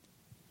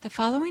The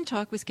following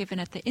talk was given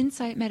at the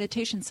Insight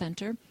Meditation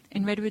Center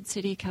in Redwood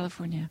City,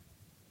 California.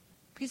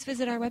 Please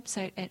visit our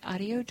website at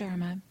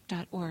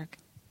audiodharma.org.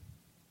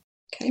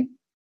 Okay,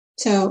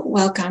 so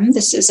welcome.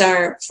 This is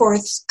our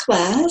fourth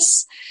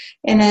class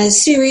in a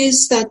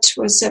series that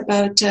was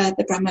about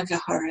the Brahma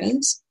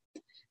Viharas.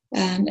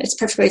 And it's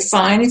perfectly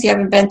fine if you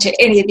haven't been to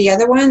any of the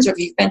other ones, or if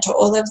you've been to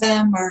all of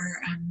them,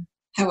 or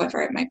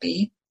however it might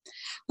be.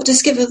 We'll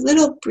just give a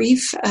little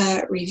brief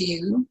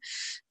review.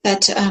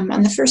 That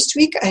on the first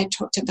week I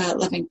talked about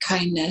loving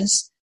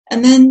kindness,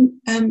 and then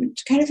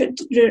kind of at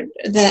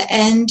the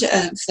end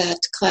of that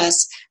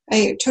class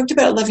I talked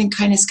about loving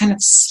kindness kind of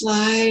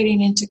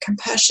sliding into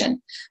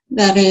compassion.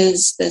 That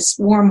is, this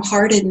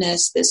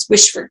warm-heartedness, this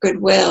wish for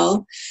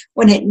goodwill,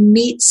 when it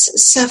meets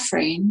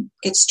suffering,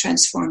 gets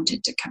transformed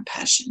into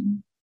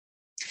compassion.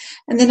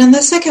 And then on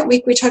the second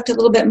week, we talked a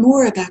little bit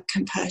more about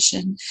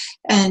compassion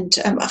and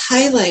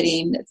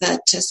highlighting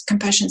that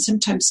compassion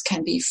sometimes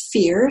can be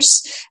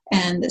fierce,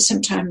 and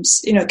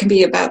sometimes, it can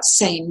be about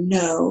saying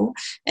no,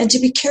 and to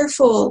be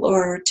careful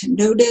or to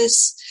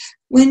notice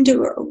when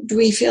do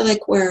we feel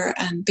like we're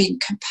being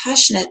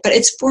compassionate, but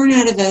it's born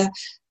out of a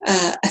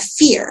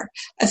fear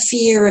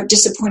of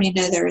disappointing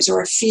others,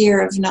 or a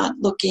fear of not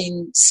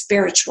looking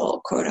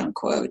spiritual, quote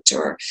unquote,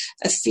 or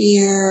a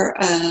fear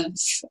of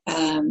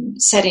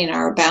setting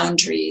our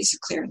boundaries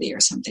clearly, or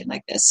something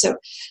like this. So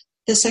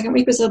the second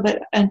week was a little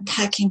bit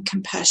unpacking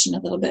compassion a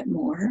little bit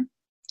more,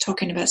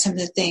 talking about some of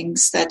the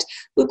things that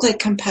look like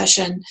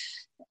compassion,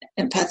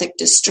 empathic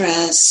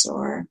distress,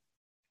 or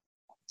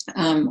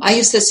I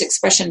use this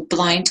expression,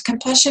 blind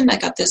compassion. I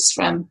got this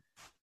from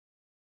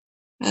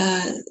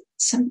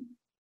some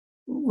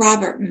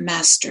Robert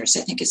Masters,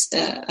 I think is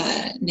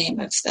the name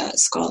of the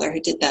scholar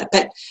who did that.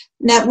 But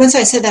now, once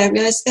I said that, I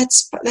realized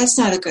that's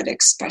not a good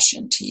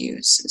expression to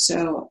use.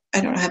 So I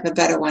don't have a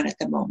better one at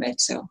the moment.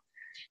 So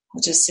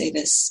I'll just say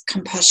this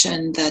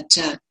compassion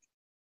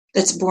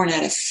that's born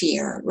out of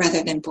fear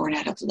rather than born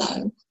out of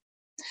love.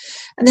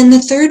 And then the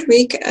third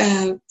week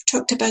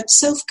talked about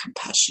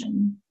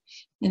self-compassion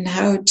and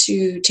how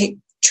to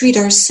treat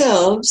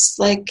ourselves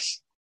like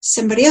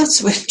somebody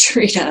else would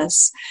treat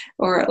us,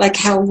 or like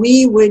how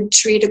we would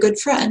treat a good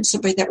friend,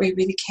 somebody that we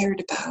really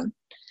cared about.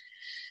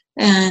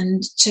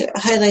 And to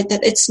highlight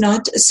that it's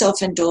not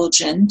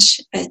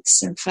self-indulgent,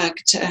 it's in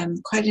fact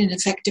quite an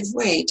effective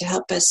way to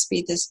help us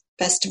be the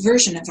best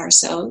version of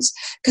ourselves.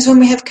 Because when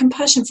we have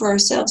compassion for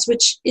ourselves,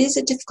 which is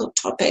a difficult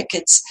topic,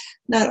 it's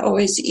not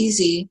always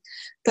easy,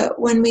 but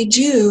when we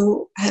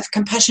do have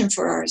compassion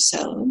for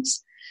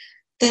ourselves,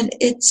 then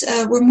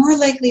we're more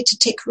likely to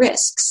take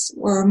risks.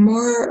 We're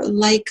more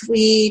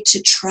likely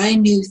to try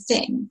new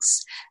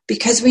things,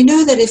 because we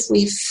know that if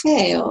we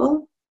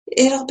fail,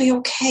 it'll be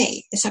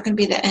okay. It's not going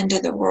to be the end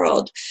of the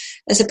world.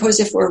 As opposed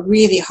if we're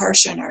really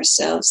harsh on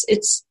ourselves,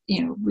 it's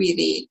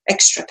really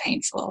extra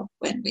painful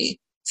when we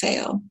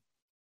fail.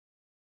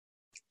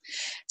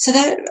 So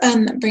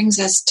that brings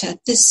us to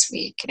this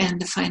week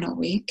and the final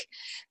week.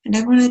 And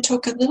I want to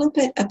talk a little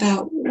bit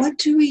about what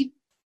do we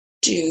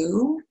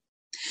do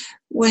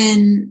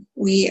when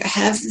we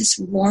have this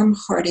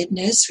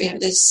warm-heartedness, we have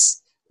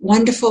this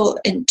wonderful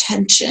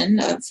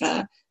intention of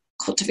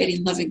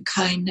cultivating loving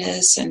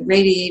kindness and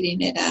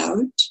radiating it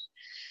out.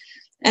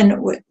 And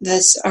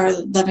this, our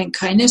loving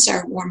kindness,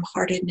 our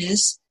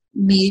warm-heartedness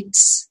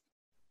meets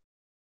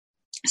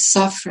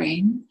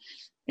suffering,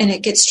 and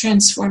it gets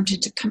transformed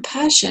into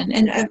compassion.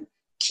 And a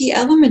key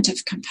element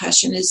of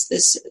compassion is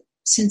this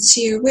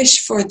sincere wish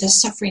for the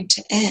suffering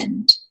to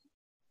end.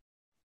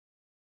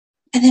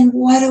 And then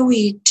what do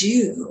we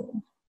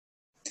do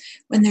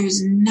when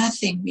there's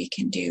nothing we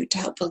can do to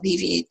help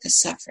alleviate the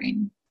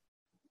suffering?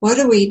 What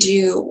do we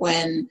do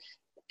when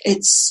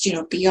it's,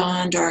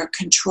 beyond our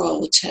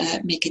control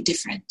to make a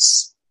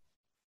difference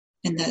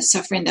in the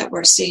suffering that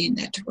we're seeing,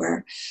 that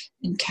we're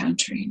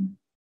encountering?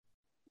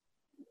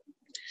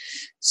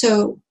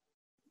 So,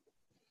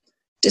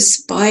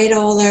 despite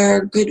all our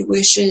good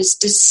wishes,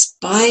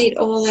 despite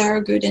all our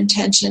good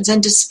intentions,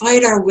 and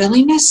despite our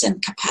willingness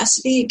and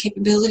capacity and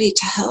capability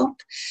to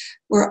help,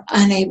 we're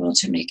unable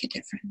to make a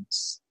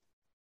difference.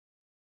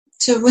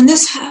 So when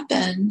this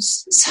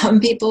happens,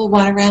 some people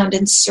run around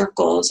in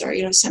circles,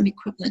 or, some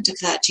equivalent of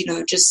that,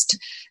 just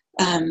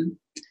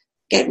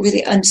get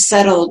really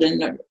unsettled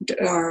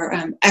or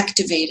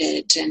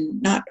activated and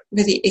not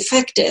really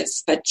effective,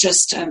 but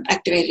just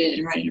activated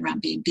and running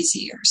around being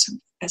busy, or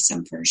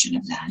some version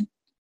of that.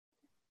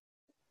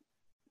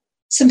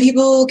 Some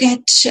people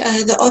get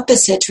the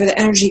opposite, where the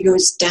energy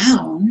goes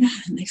down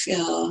and they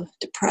feel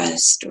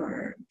depressed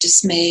or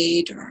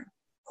dismayed or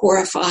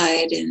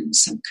horrified in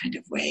some kind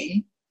of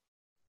way.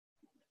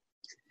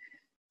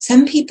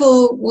 Some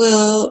people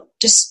will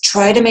just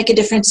try to make a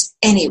difference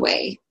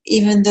anyway,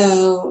 even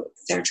though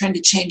they're trying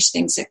to change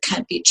things that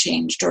can't be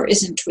changed or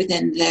isn't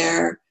within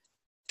their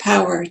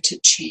power to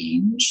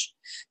change.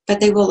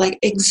 But they will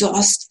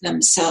exhaust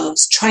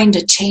themselves trying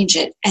to change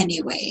it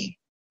anyway,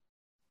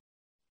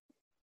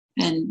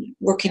 and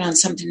working on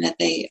something that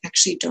they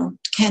actually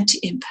can't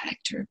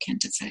impact or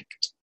can't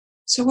affect.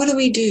 So what do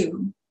we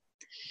do?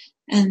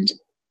 And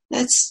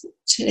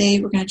Today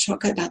we're going to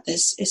talk about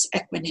this is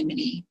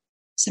equanimity,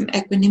 some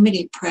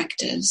equanimity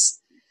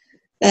practice.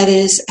 That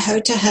is how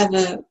to have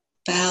a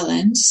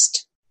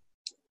balanced,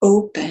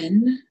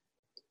 open,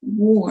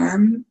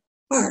 warm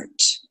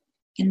heart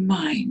and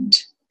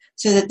mind.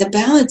 So that the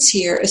balance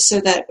here is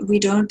so that we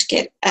don't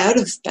get out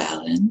of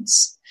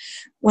balance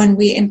when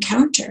we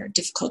encounter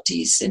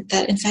difficulties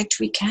that in fact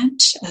we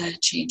can't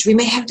change. We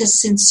may have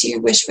this sincere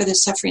wish for the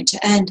suffering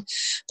to end,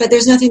 but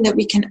there's nothing that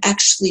we can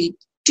actually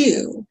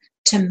do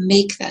to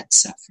make that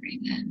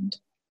suffering end.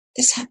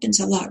 This happens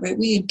a lot, right?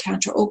 We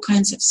encounter all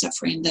kinds of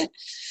suffering that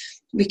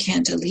we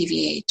can't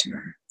alleviate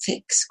or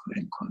fix, quote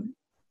unquote.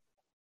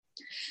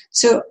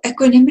 So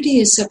equanimity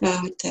is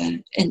about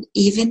an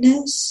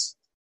evenness.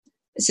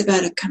 It's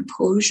about a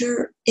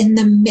composure in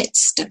the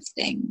midst of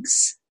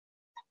things.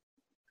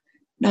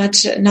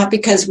 Not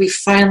because we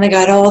finally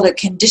got all the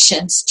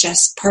conditions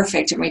just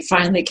perfect and we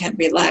finally can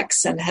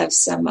relax and have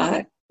some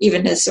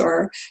evenness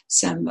or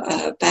some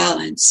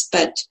balance,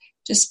 but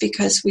just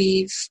because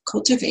we've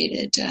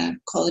cultivated a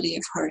quality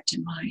of heart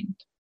and mind.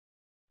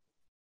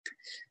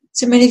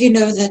 So many of you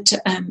know that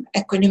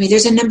equanimity,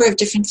 there's a number of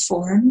different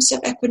forms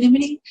of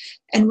equanimity,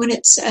 and when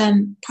it's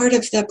part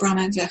of the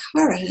Brahma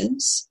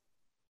Viharas,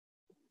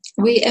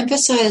 we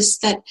emphasize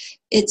that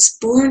it's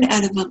born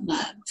out of a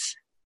love.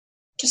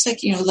 Just like,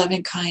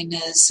 loving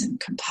kindness and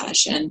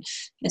compassion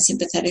and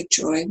sympathetic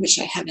joy, which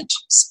I haven't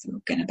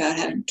spoken about,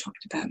 haven't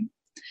talked about.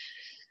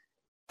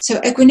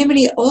 So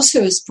equanimity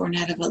also is born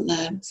out of a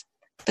love,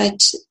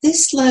 but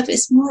this love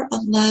is more a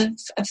love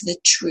of the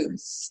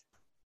truth.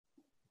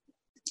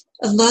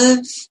 A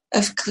love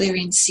of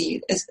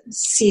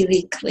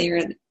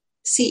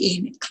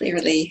seeing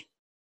clearly.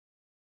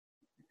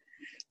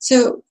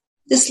 So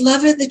this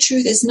love of the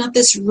truth is not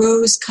this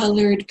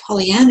rose-colored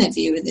Pollyanna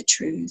view of the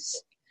truth,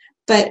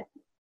 but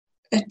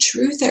a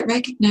truth that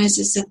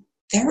recognizes that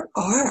there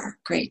are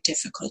great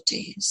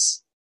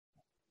difficulties.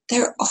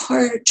 There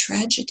are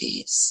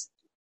tragedies.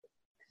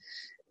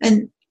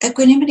 And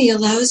equanimity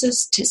allows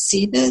us to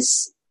see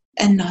this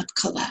and not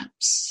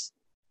collapse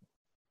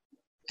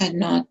and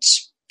not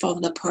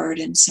fall apart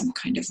in some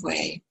kind of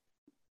way.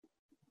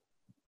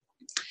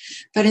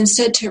 But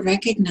instead to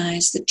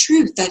recognize the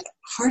truth that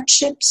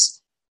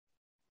hardships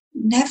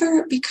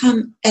never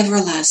become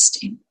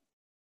everlasting.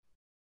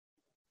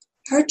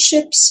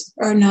 Hardships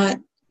are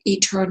not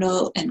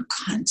eternal and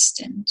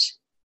constant.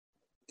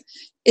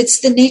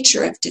 It's the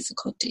nature of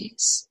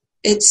difficulties.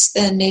 It's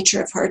the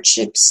nature of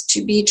hardships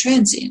to be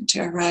transient,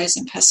 to arise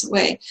and pass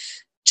away,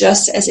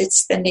 just as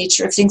it's the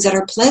nature of things that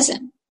are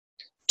pleasant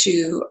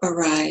to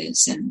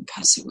arise and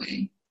pass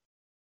away.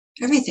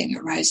 Everything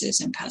arises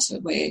and passes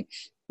away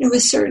with a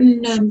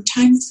certain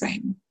time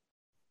frame.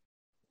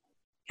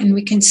 And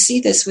we can see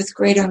this with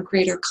greater and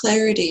greater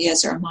clarity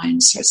as our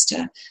mind starts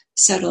to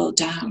settle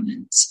down.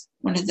 And it's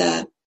one of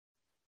the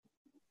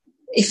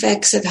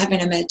effects of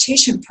having a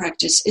meditation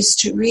practice is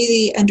to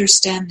really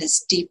understand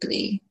this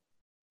deeply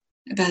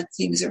about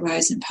things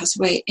arise and pass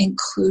away,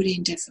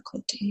 including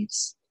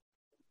difficulties.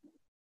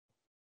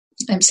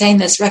 I'm saying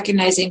this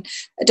recognizing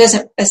it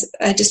doesn't,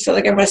 I just feel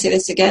like I want to say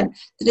this again,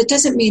 that it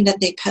doesn't mean that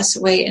they pass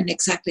away in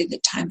exactly the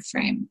time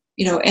frame,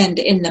 and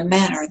in the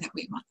manner that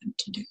we want them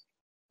to do.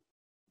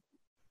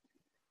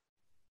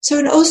 So,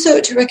 and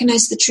also to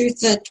recognize the truth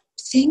that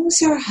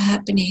things are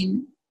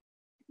happening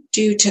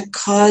due to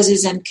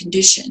causes and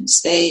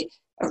conditions. They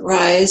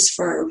arise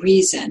for a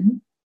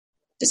reason.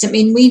 Doesn't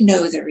mean we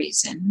know the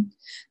reason,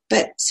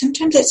 but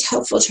sometimes it's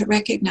helpful to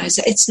recognize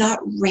that it's not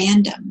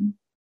random.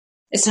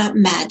 It's not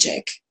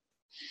magic,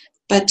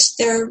 but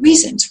there are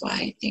reasons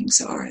why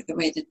things are the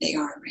way that they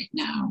are right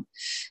now.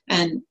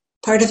 And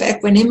part of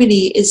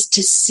equanimity is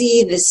to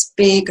see this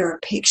bigger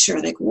picture,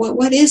 like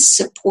what is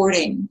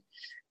supporting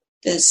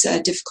this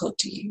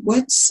difficulty?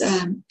 What's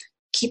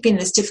keeping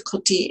this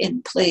difficulty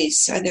in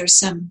place? Are there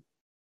some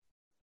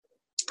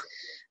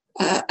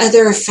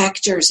other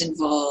factors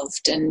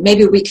involved? And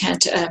maybe we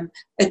can't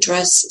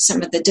address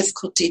some of the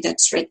difficulty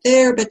that's right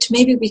there, but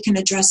maybe we can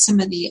address some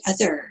of the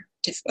other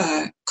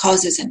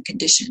causes and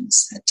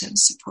conditions that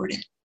support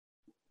it.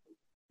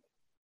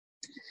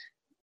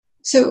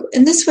 So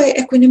in this way,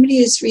 equanimity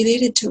is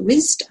related to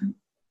wisdom.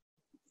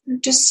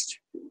 Just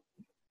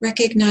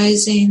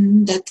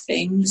recognizing that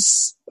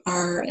things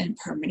are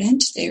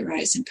impermanent, they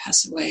arise and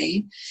pass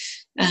away,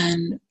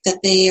 and that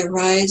they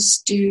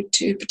arise due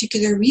to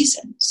particular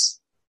reasons,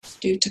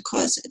 due to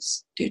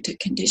causes, due to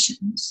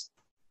conditions.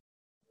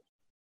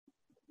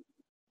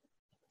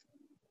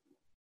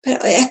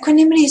 But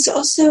equanimity is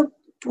also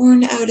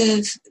born out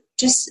of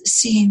just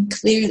seeing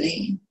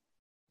clearly.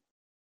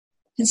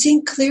 And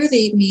seeing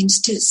clearly means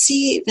to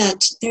see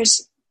that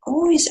there's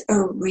always a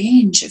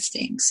range of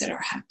things that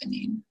are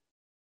happening.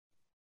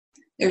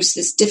 There's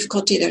this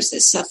difficulty, there's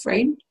this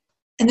suffering,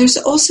 and there's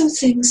also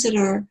things that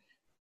are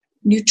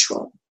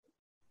neutral,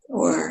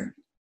 or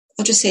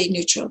I'll just say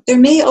neutral. There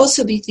may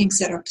also be things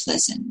that are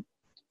pleasant.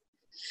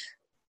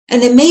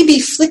 And it may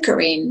be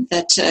flickering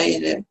that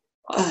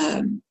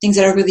things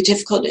that are really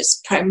difficult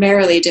is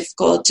primarily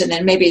difficult, and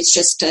then maybe it's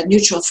just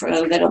neutral for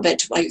a little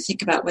bit while you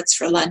think about what's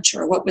for lunch,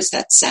 or what was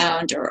that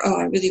sound, or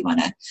I really want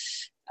to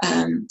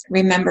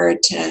remember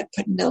to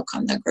put milk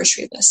on the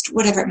grocery list,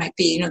 whatever it might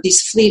be.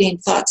 These fleeting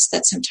thoughts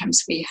that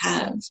sometimes we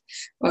have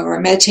while we're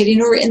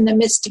meditating or in the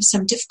midst of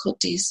some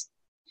difficulties.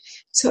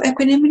 So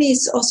equanimity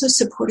is also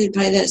supported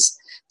by this.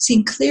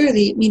 Seeing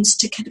clearly means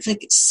to kind of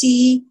like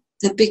see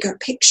the bigger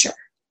picture.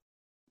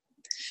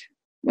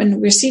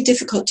 When we see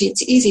difficulty,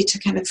 it's easy to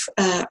kind of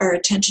our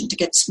attention to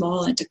get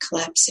small and to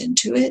collapse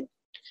into it.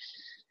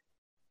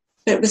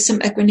 But with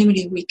some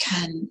equanimity, we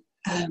can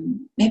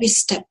maybe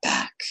step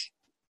back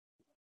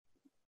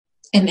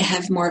and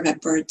have more of a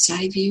bird's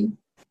eye view.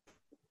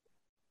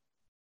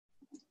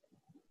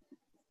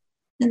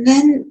 And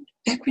then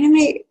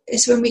equanimity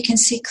is when we can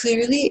see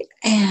clearly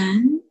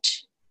and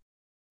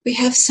we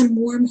have some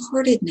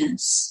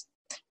warm-heartedness,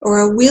 or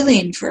a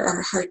willing for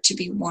our heart to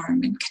be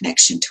warm in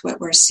connection to what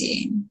we're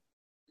seeing.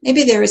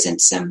 Maybe there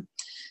isn't some,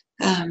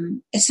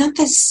 it's not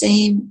the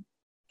same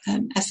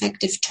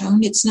affective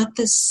tone, it's not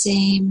the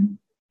same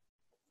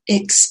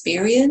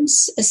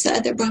experience as the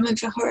other Brahma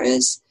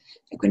Viharas.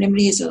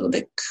 Equanimity is a little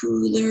bit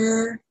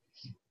cooler.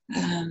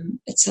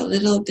 It's a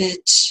little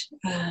bit,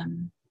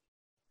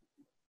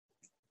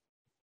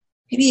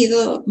 maybe a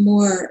little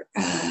more,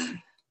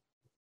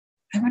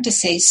 I want to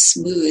say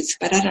smooth,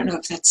 but I don't know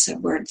if that's a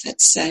word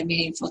that's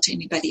meaningful to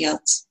anybody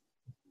else.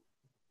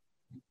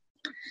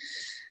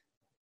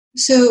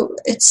 So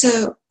it's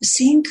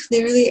seeing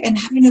clearly and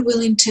having a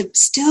willing to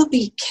still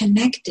be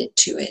connected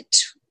to it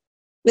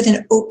with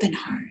an open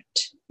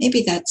heart.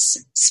 Maybe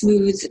that's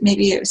smooth,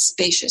 maybe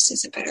spacious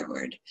is a better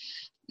word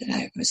that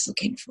I was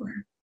looking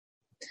for.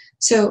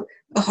 So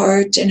a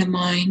heart and a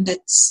mind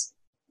that's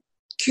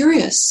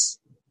curious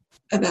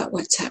about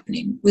what's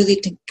happening,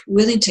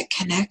 willing to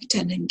connect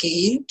and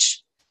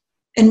engage,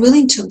 and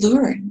willing to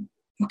learn.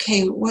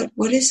 Okay, what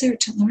is there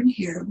to learn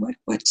here?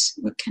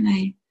 What can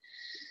I?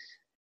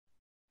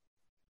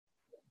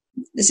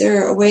 Is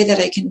there a way that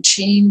I can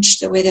change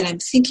the way that I'm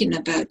thinking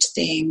about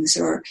things,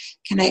 or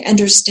can I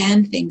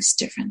understand things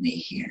differently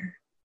here?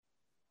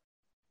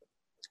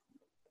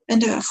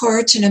 And a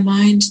heart and a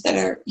mind that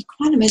are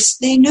equanimous,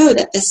 they know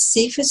that the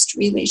safest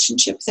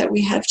relationship that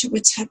we have to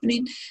what's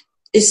happening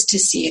is to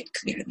see it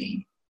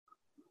clearly.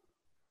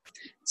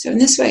 So in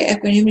this way,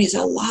 equanimity is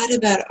a lot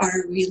about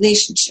our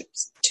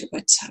relationships to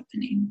what's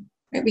happening.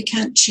 Right? We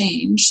can't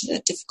change the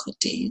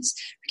difficulties.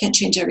 We can't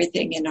change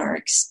everything in our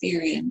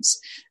experience.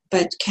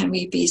 But can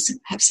we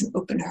have some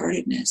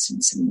open-heartedness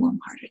and some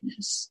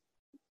warm-heartedness?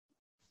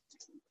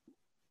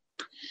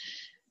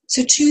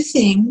 So two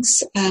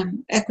things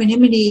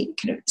equanimity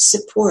kind of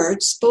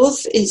supports.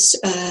 Both is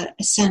a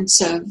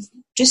sense of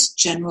just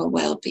general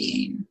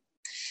well-being.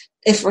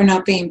 If we're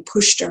not being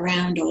pushed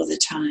around all the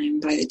time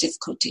by the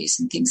difficulties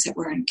and things that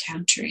we're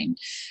encountering,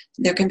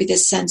 there can be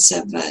this sense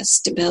of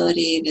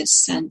stability, this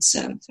sense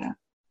of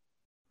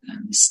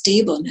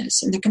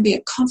stableness, and there can be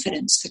a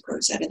confidence that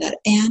grows out of that,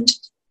 and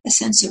a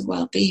sense of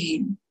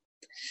well-being.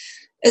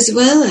 As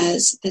well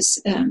as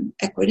this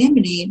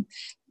equanimity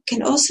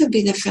can also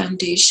be the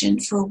foundation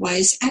for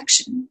wise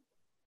action,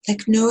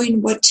 like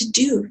knowing what to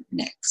do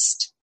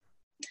next,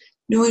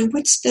 knowing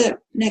what's the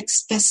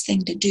next best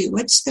thing to do,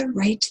 what's the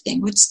right thing,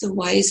 what's the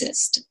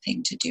wisest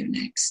thing to do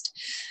next.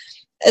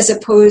 As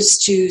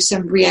opposed to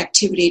some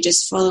reactivity,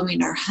 just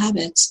following our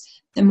habits,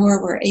 the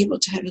more we're able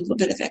to have a little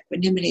bit of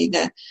equanimity,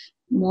 the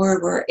more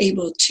we're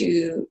able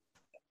to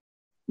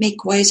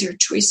make wiser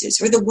choices,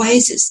 or the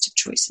wisest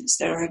choices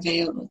that are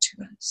available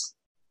to us.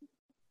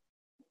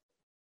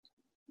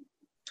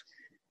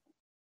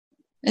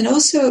 And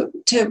also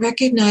to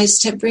recognize,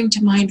 to bring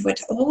to mind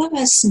what all of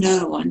us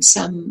know on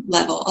some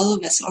level. All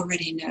of us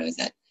already know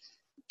that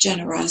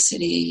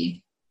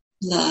generosity,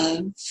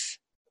 love,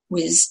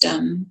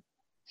 wisdom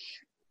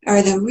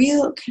are the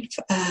real kind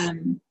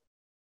of,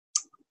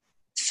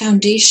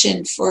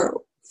 foundation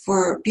for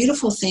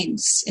beautiful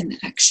things in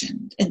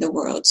action in the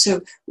world.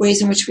 So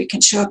ways in which we can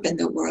show up in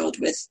the world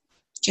with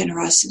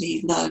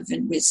generosity, love,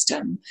 and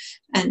wisdom.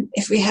 And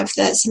if we have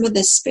that, some of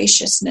the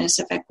spaciousness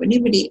of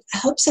equanimity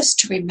helps us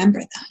to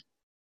remember that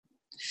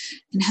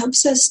and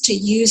helps us to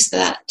use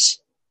that,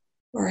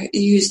 or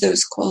use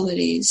those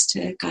qualities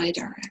to guide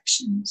our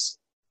actions.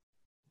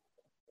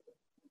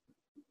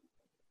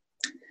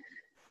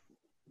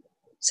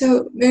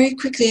 So very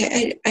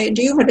quickly, I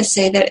do want to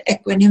say that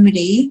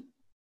equanimity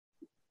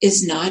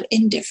is not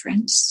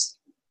indifference.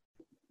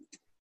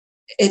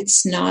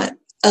 It's not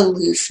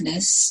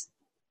aloofness.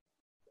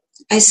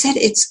 I said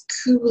it's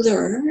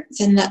cooler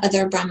than the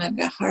other Brahma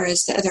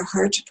Viharas, the other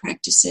heart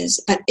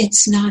practices, but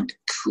it's not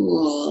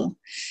cool.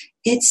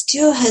 It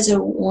still has a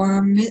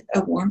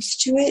warmth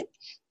to it.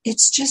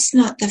 It's just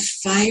not the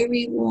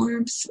fiery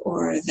warmth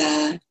or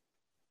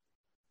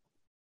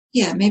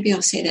maybe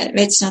I'll say that.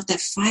 It's not the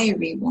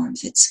fiery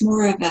warmth. It's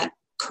more of a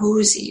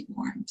cozy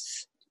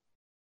warmth.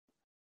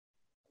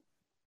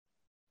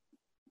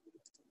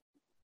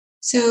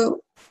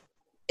 So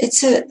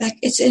it's a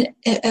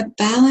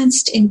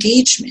balanced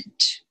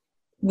engagement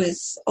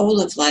with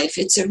all of life.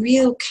 It's a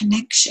real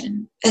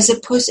connection, as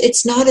opposed,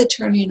 it's not a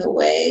turning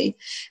away.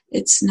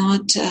 It's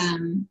not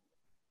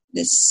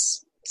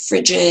this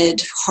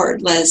frigid,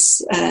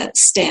 heartless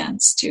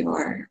stance to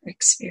our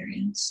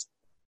experience.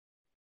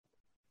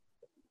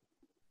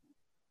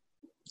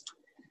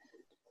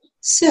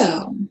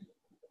 So,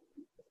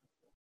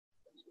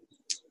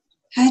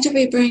 how do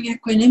we bring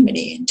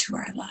equanimity into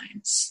our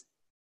lives?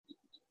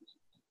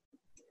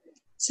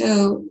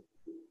 So,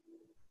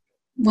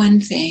 one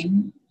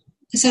thing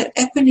is that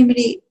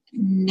equanimity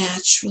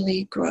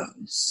naturally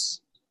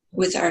grows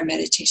with our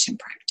meditation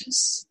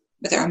practice,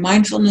 with our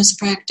mindfulness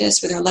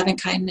practice, with our loving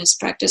kindness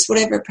practice,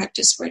 whatever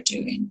practice we're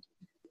doing.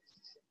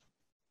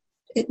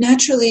 It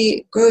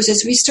naturally grows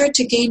as we start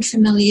to gain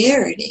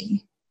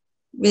familiarity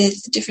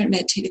with different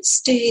meditative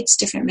states,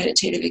 different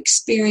meditative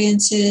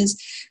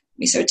experiences.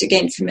 We start to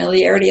gain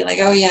familiarity, like,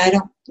 oh yeah,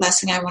 last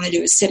thing I want to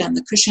do is sit on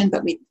the cushion,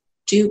 but we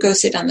do go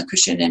sit on the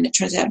cushion and it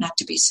turns out not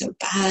to be so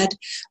bad.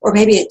 Or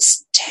maybe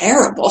it's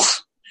terrible.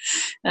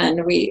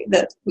 And we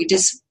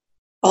just,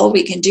 all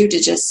we can do to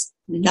just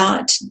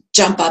not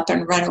jump up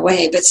and run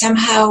away, but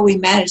somehow we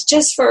manage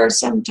just for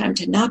some time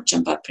to not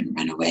jump up and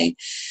run away.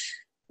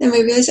 Then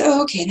we realize,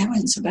 oh, okay, that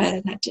wasn't so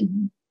bad. That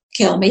didn't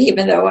kill me,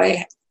 even though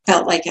I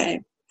felt like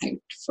I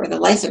for the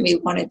life of me,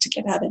 wanted to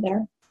get out of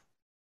there.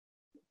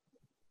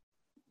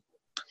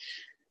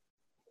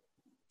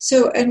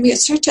 So, and we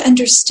start to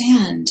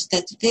understand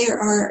that there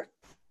are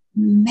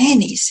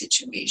many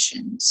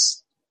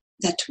situations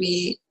that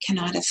we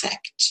cannot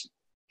affect.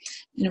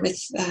 And with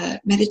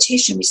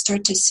meditation, we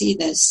start to see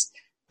this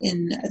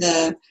in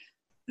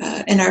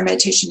our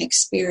meditation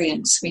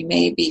experience. We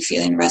may be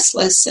feeling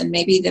restless, and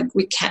maybe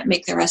we can't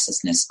make the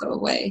restlessness go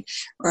away,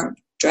 or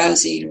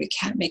drowsy, and we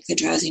can't make the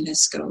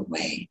drowsiness go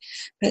away.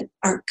 But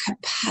our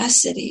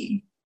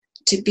capacity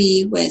to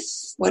be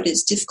with what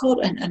is difficult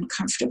and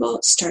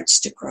uncomfortable starts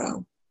to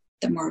grow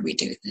the more we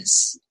do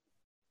this.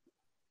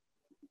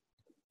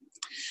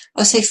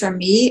 I'll say for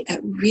me, a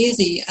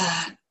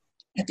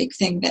big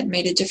thing that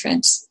made a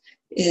difference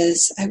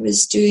is I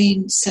was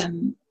doing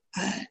some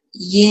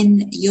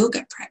yin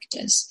yoga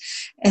practice.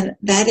 And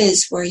that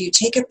is where you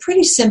take a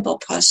pretty simple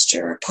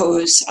posture,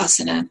 pose,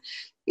 asana,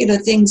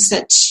 things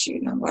that,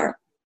 are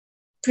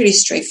pretty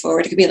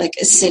straightforward. It could be like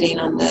sitting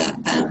on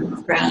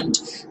the ground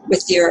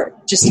with your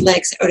just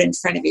legs out in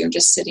front of you and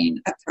just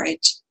sitting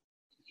upright.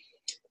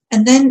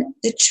 And then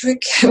the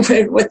trick,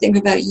 one thing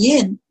about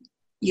yin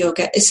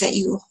yoga is that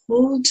you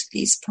hold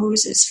these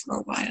poses for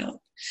a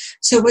while.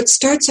 So what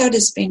starts out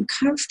as being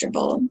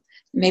comfortable,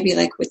 maybe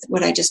like with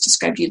what I just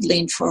described, you'd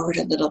lean forward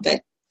a little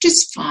bit,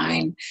 just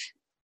fine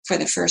for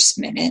the first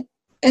minute.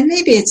 And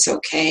maybe it's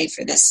okay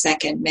for the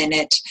second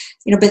minute,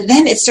 but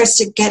then it starts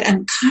to get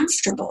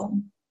uncomfortable.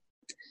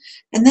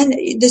 And then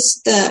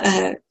this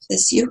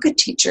yoga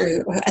teacher,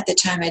 who at the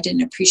time I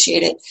didn't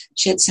appreciate it,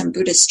 she had some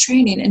Buddhist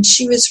training, and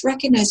she was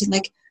recognizing,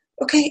 like,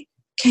 okay,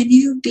 can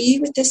you be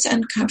with this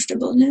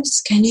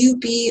uncomfortableness? Can you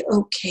be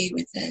okay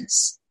with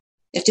this?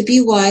 You have to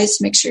be wise,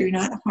 make sure you're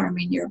not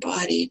harming your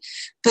body.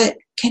 But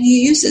can you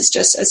use this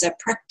just as a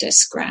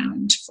practice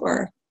ground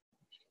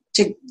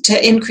to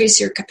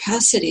increase your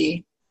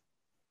capacity?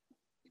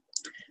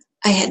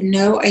 I had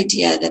no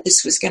idea that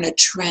this was going to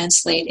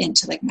translate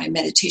into like my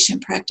meditation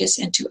practice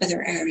and to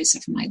other areas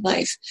of my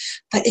life,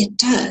 but it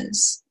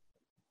does.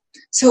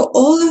 So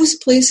all those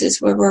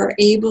places where we're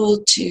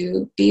able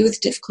to be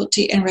with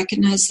difficulty and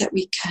recognize that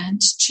we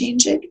can't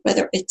change it,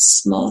 whether it's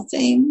small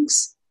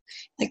things,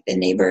 like the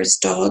neighbor's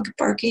dog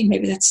barking,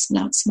 maybe that's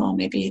not small,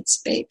 maybe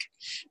it's big,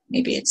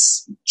 maybe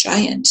it's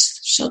giant,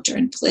 shelter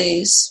in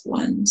place,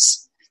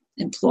 one's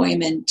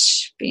employment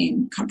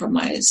being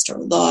compromised or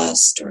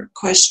lost or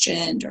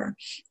questioned, or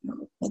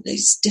all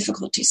these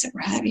difficulties that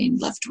we're having,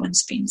 loved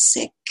ones being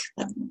sick,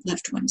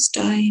 loved ones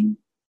dying.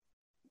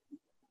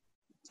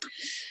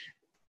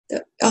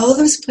 All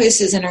those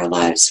places in our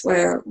lives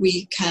where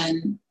we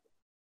can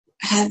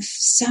have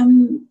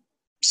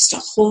just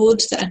to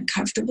hold the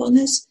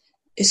uncomfortableness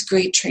is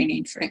great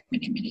training for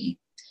equanimity,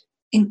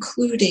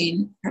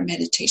 including our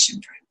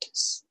meditation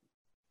practice,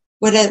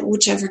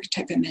 whichever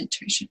type of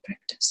meditation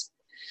practice.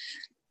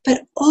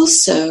 But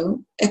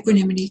also,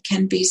 equanimity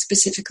can be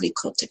specifically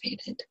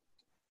cultivated.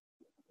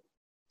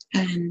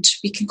 And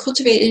we can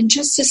cultivate it in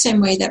just the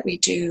same way that we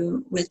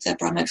do with the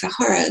Brahma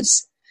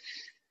Viharas.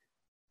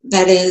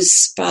 That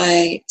is,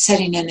 by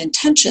setting an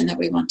intention that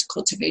we want to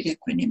cultivate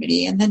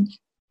equanimity, and then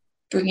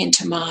bringing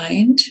to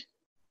mind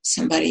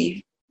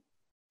somebody,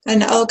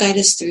 and I'll guide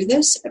us through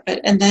this,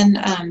 and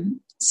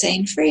then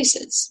saying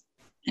phrases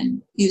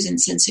and using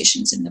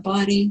sensations in the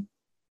body.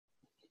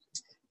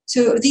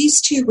 So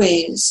these two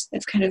ways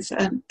of kind of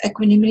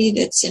equanimity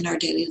that's in our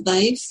daily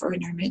life or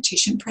in our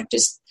meditation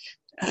practice,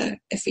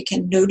 if we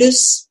can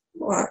notice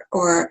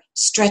or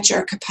stretch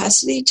our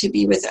capacity to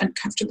be with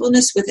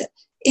uncomfortableness with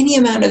any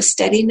amount of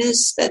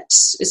steadiness that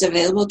is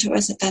available to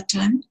us at that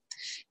time,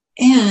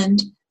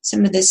 and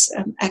some of this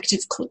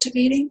active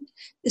cultivating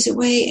is a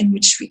way in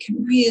which we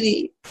can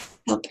really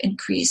help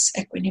increase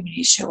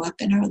equanimity show up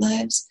in our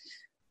lives.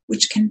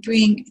 which can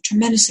bring a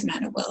tremendous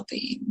amount of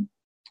well-being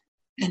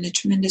and a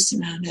tremendous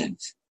amount of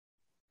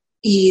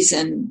ease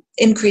and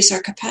increase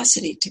our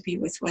capacity to be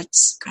with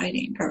what's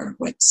guiding or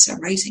what's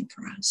arising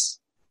for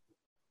us.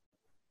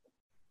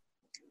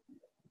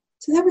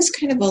 So that was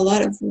kind of a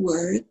lot of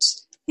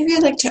words. Maybe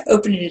I'd like to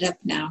open it up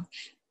now.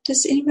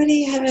 Does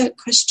anybody have a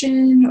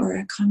question or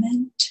a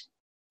comment?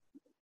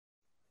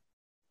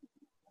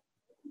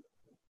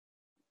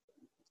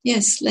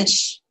 Yes,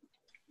 Lish.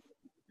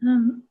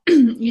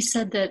 You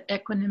said that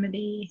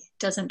equanimity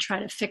doesn't try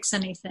to fix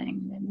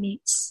anything. It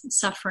meets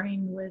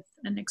suffering with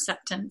an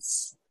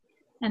acceptance.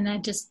 And I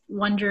just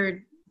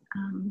wondered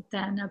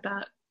then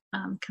about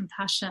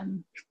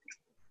compassion.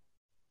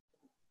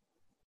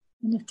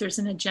 And if there's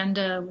an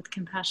agenda with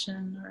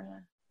compassion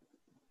or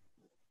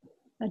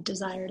a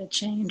desire to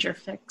change or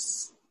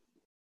fix.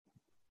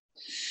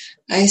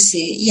 I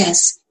see.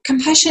 Yes,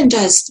 compassion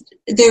does.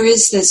 There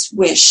is this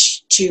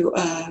wish to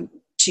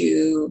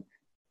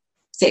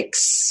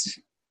fix.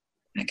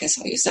 I guess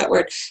I'll use that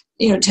word.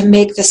 To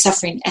make the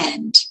suffering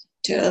end,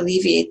 to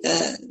alleviate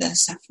the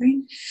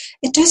suffering.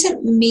 It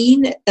doesn't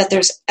mean that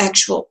there's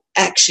actual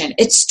action.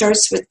 It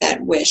starts with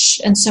that wish,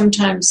 and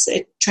sometimes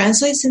it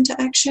translates into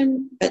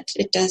action, but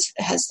it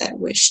has that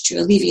wish to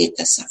alleviate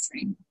the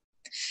suffering.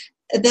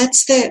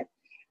 That's the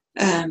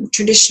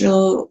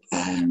traditional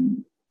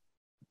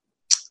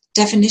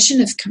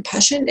definition of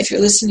compassion. If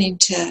you're listening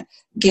to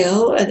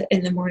Gil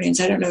in the mornings,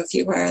 I don't know if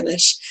you are,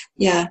 Lish.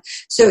 Yeah.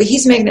 So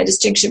he's making that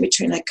distinction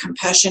between like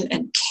compassion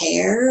and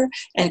care,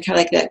 and kind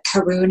of like that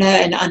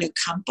karuna and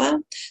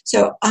anukampa.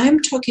 So I'm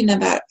talking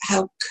about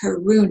how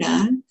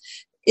karuna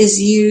is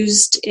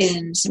used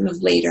in some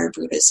of later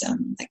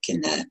Buddhism, like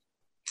in the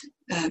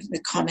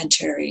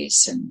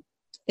commentaries, and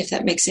if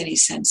that makes any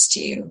sense to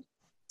you.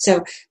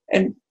 So,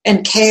 and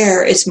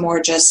care is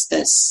more just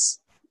this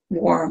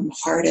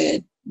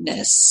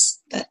warm-heartedness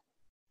that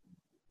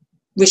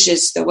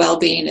wishes the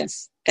well-being of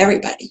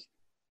everybody.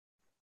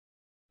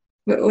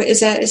 Is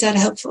that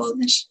helpful,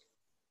 Nish?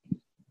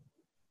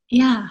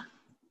 Yeah,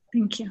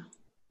 thank you.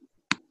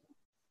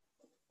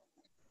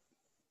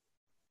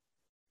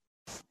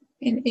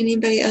 And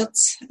anybody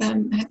else have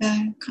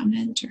a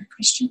comment or a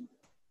question?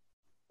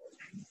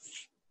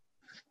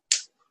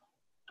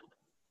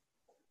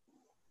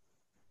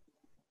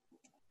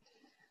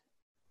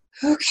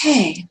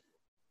 Okay,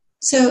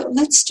 so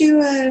let's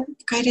do a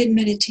guided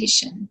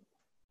meditation.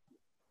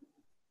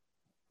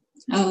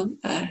 I'll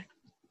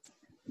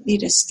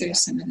lead us through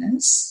some of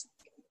this.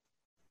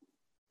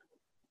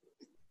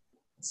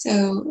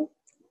 So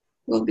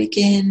we'll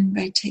begin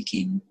by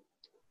taking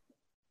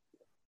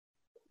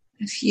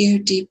a few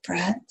deep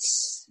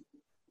breaths.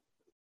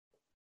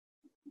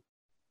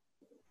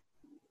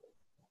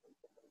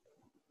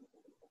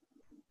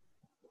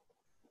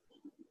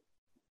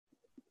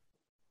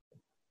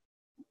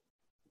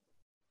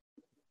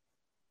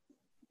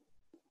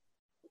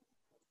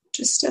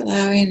 Just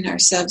allowing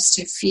ourselves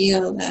to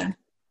feel the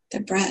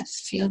breath,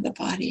 feel the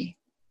body.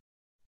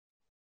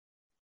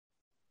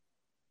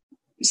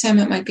 For some,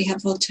 it might be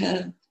helpful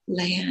to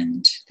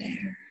land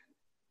there.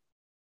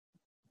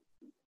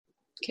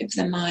 Give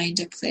the mind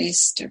a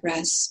place to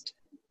rest.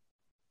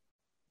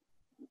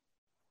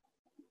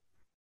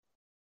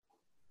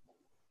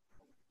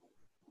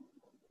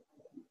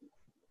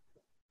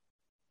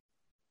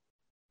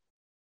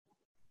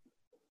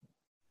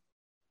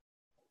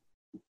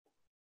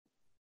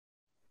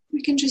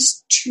 We can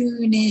just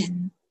tune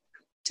in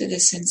to the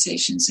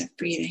sensations of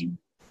breathing.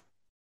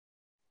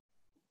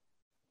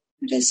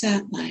 What is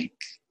that like?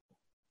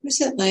 What is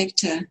it like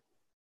to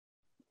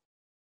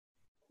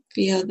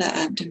feel the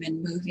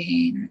abdomen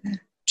moving or the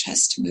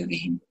chest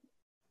moving?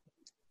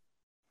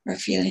 Or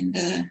feeling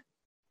the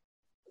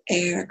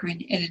air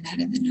going in and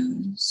out of the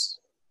nose?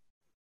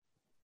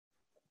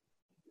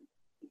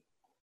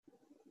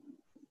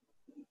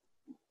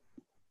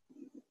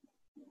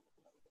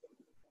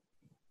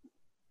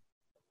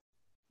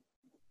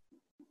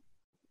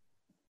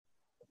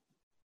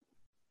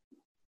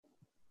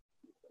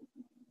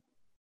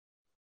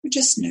 We're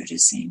just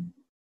noticing.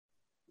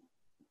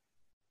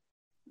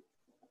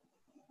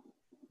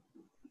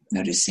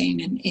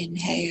 Noticing an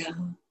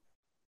inhale.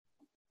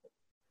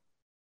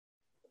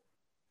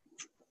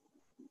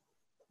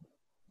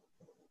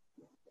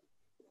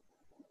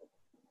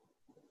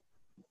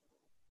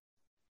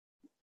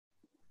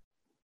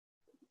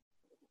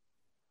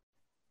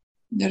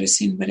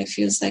 Noticing what it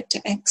feels like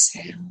to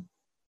exhale.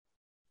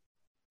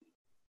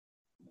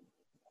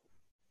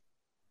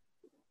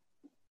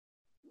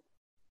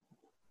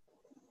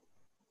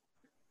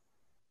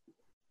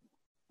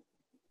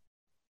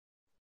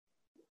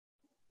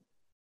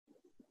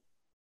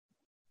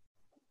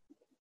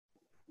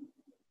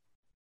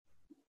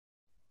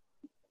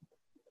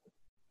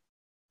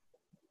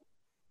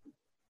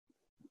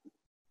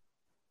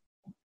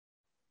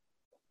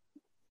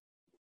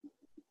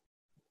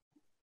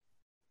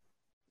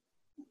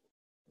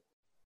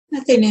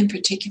 Nothing in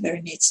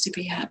particular needs to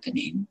be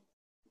happening.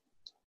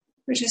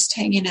 We're just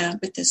hanging out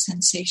with the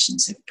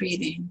sensations of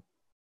breathing.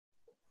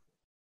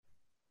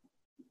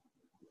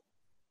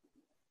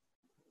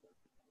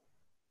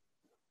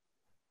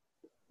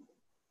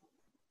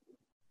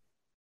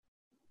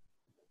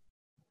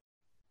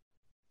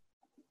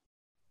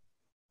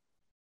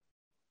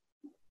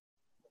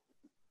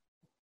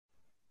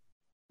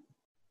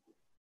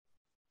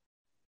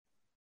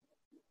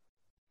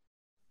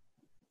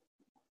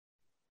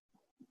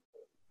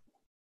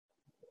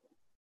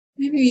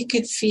 Maybe you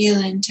could feel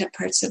into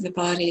parts of the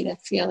body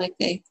that feel like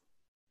they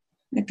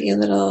might be a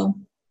little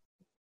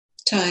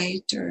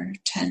tight or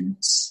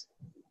tense.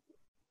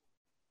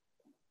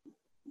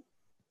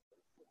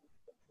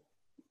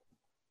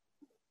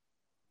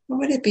 What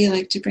would it be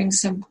like to bring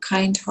some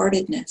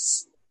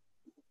kind-heartedness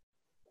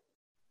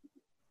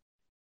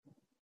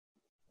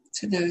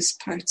to those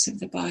parts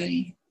of the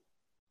body?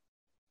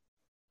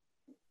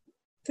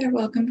 They're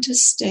welcome to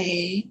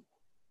stay,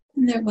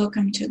 and they're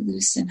welcome to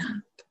loosen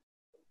up.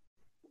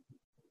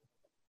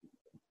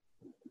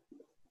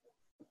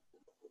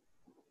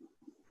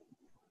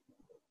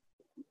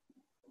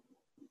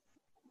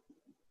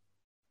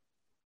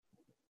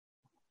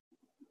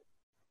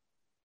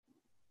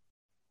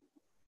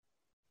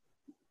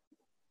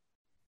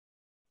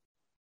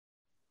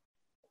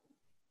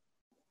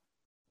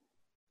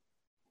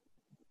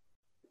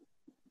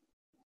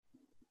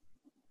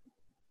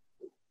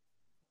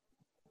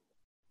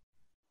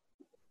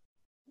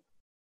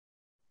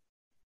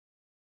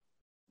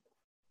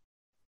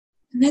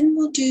 And then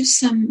we'll do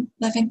some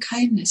loving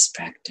kindness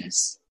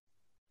practice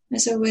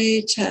as a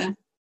way to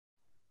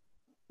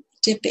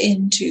dip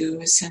into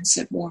a sense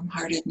of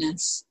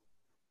warm-heartedness.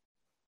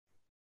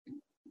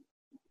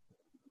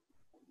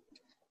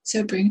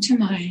 So bring to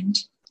mind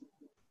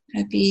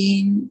a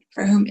being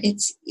for whom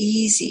it's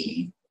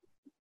easy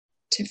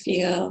to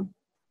feel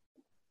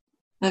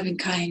loving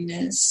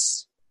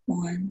kindness,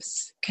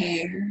 warmth,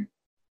 care,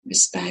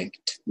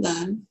 respect,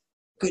 love,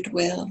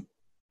 goodwill.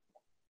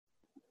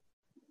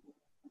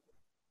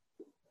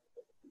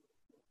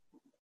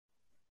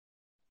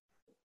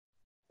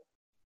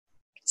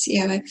 See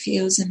how it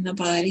feels in the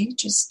body,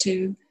 just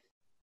to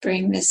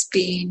bring this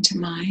being to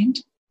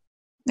mind.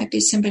 Might be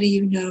somebody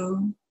you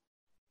know,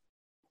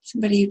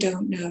 somebody you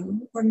don't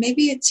know, or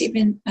maybe it's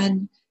even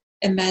an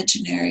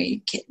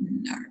imaginary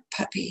kitten or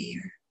puppy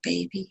or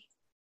baby.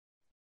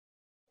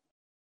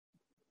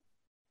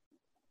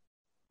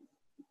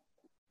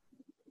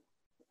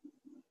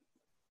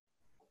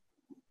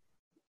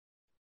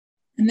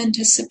 And then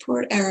to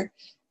support our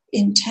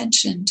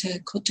intention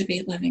to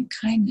cultivate loving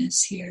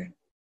kindness here,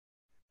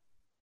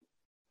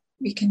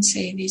 we can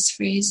say these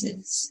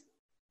phrases.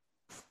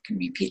 You can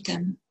repeat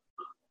them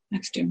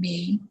after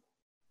me.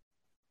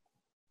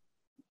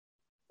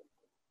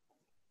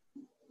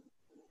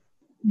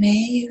 May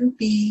you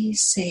be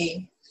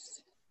safe.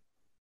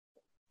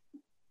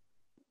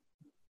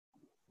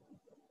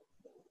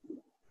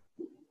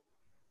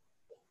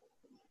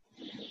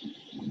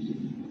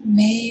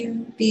 May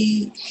you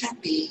be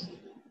happy.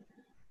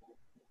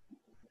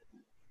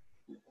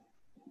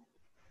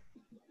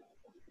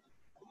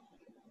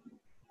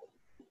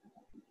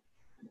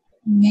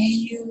 May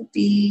you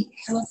be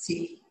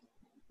healthy.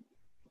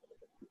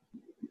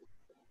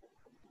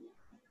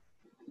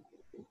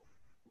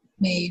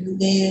 May you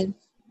live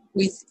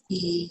with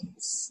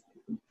ease.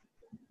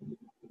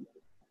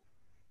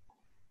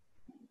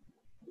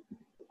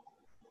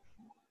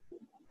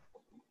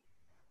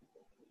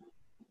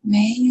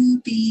 May you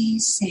be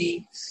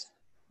safe.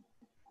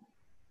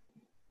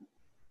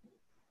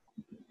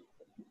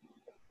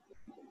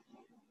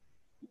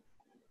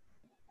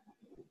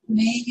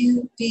 May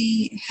you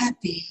be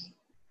happy.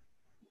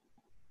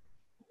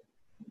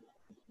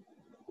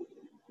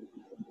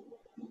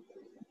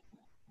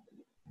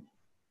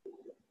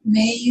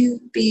 May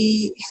you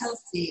be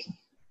healthy.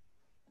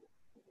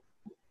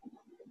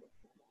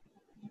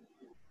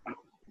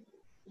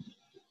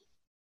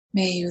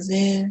 May you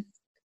live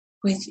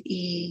with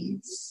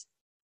ease.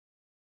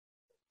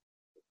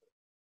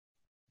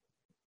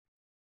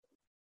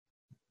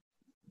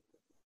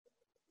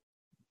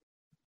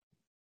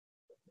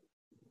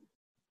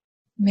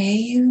 May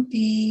you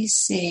be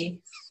safe.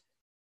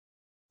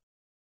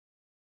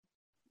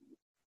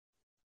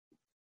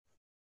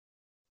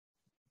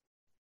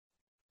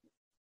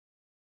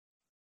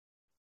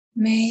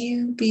 May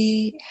you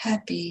be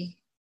happy.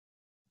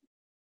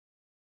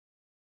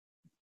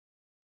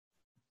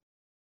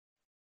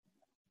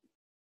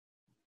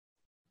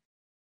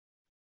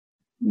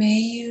 May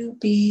you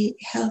be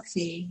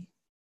healthy.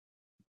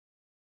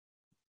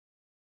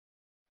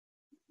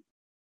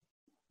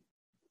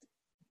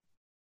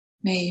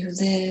 May you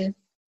live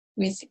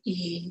with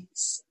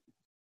ease.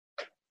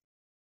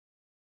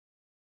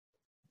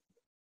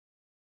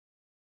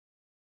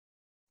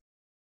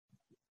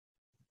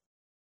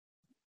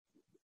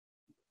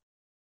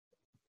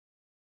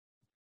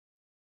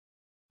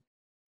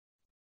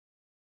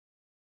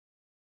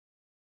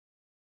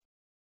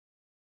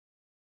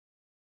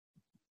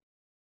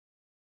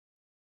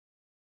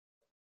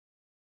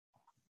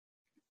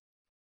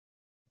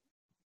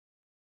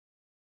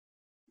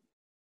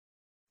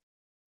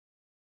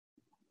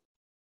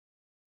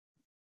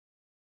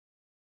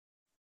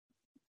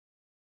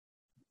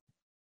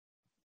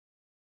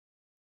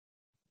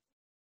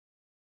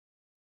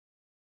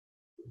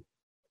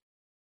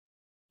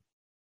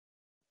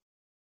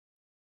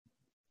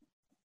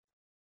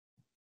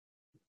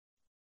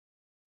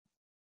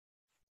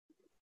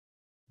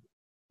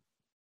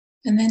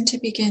 And then to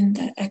begin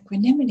the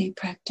equanimity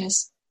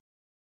practice,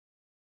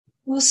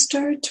 we'll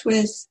start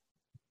with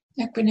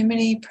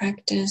Equanimity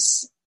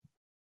practice,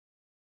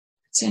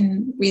 it's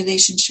in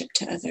relationship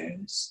to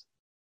others.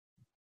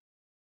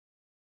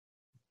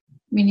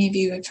 Many of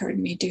you have heard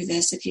me do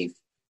this if you've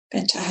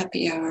been to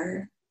happy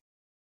hour.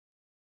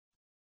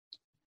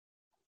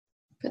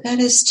 But that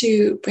is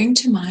to bring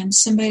to mind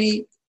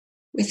somebody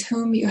with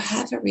whom you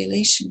have a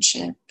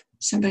relationship,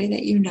 somebody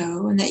that you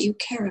know and that you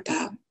care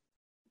about.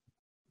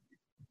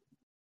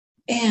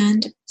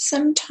 And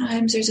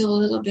sometimes there's a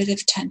little bit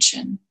of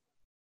tension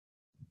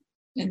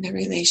in the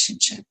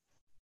relationship.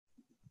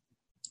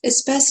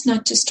 It's best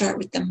not to start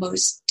with the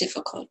most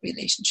difficult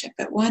relationship,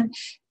 but one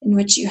in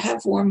which you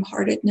have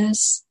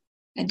warm-heartedness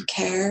and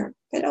care,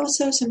 but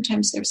also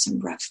sometimes there's some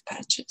rough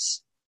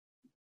patches.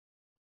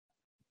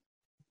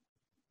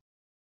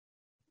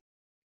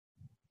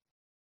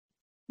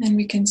 Then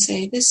we can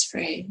say this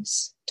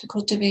phrase to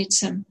cultivate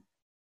some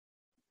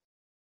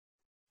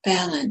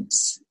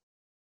balance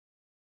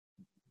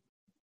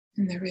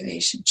in the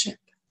relationship.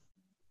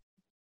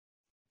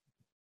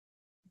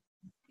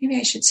 Maybe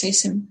I should say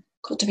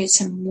cultivate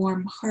some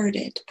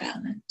warm-hearted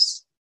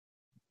balance.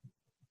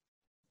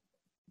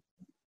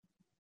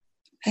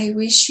 I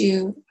wish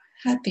you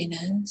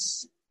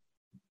happiness,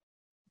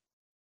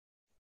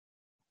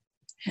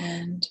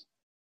 and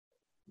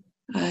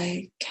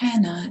I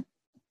cannot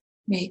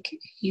make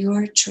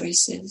your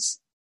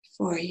choices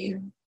for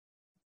you.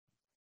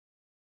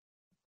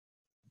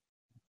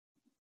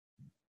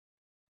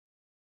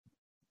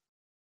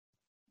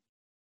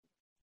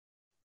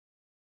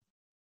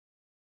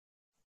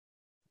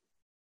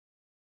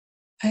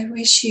 I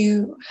wish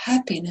you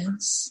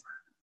happiness,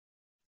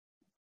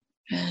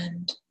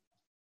 and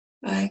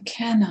I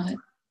cannot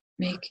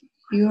make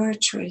your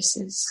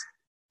choices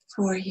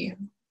for you.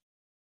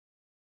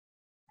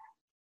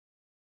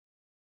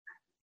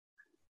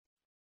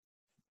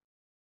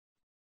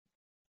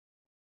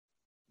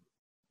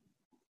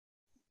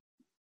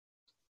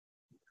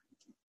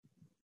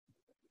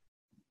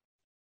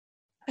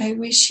 I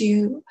wish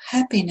you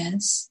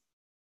happiness,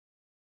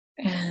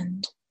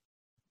 and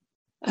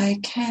I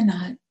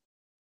cannot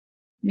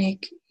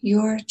make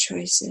your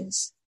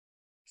choices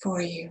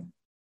for you.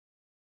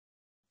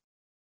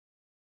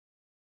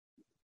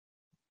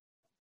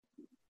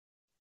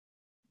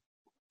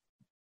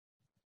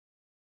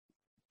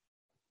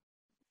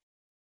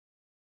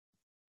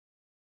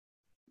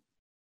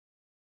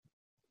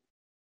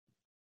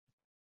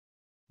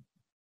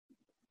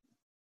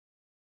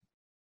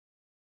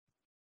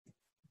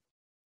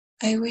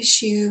 I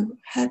wish you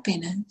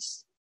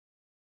happiness,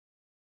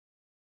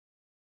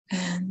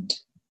 and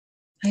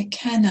I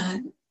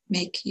cannot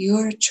make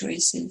your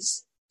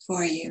choices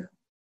for you.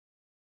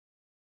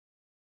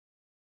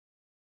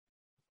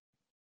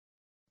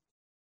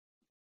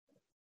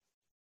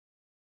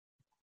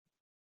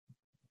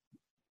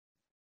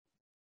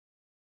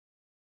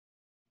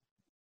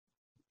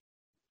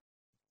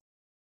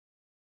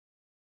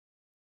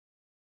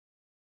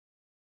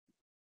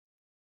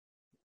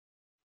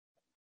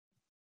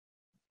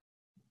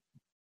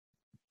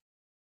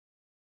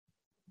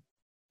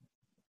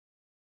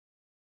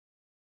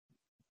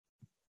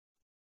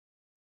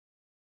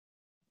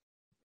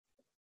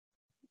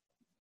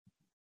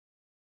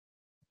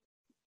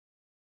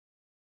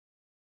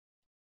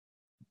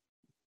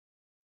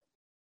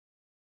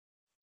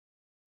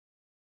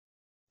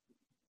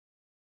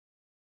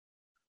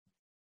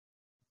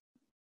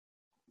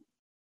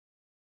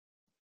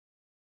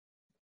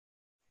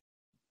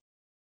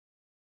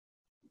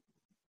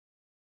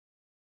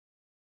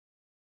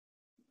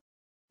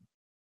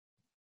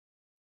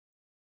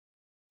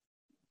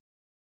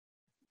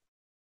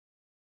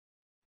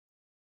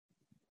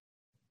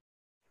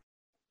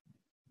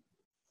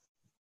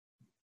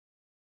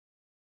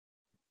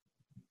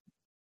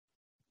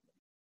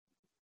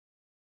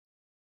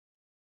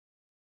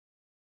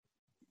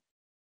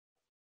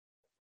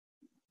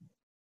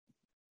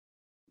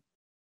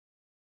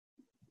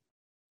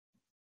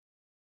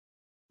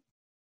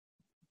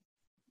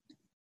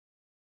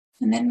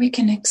 And then we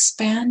can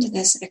expand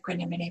this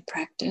equanimity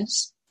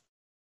practice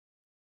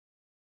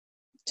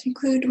to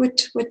include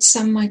what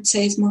some might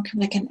say is more kind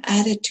of like an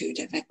attitude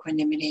of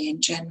equanimity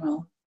in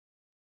general.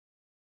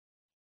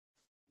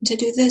 And to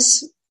do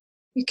this,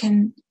 we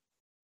can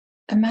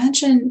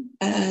imagine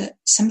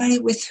somebody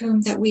with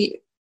whom that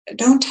we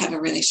don't have a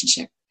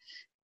relationship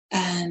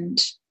and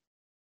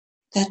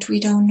that we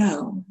don't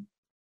know.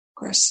 Of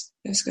course,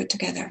 those go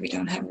together. We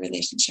don't have a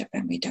relationship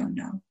and we don't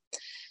know.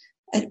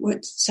 At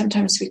what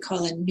sometimes we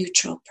call a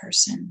neutral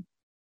person.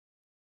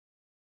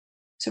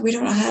 So we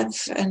don't have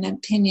an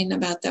opinion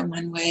about them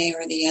one way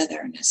or the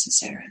other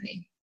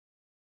necessarily.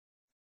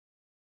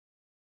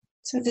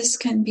 So this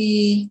can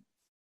be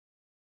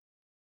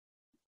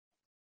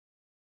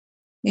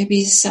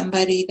maybe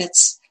somebody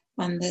that's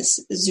on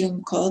this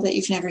Zoom call that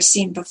you've never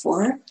seen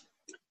before,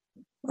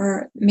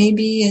 or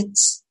maybe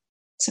it's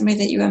somebody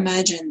that you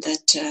imagine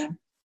that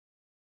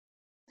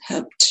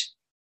helped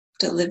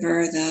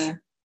deliver the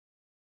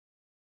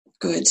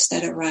goods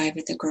that arrive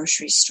at the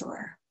grocery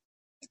store,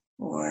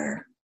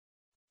 or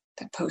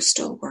the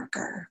postal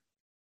worker,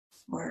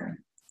 or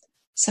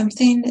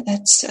something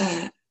that's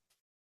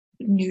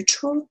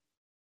neutral,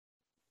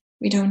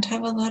 we don't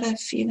have a lot of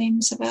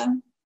feelings about.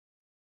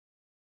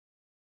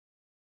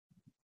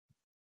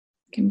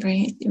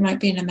 It might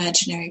be an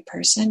imaginary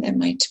person, it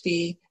might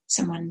be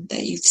someone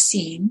that you've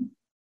seen.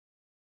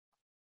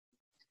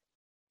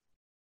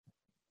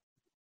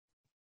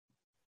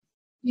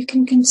 You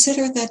can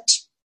consider that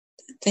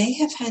they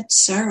have had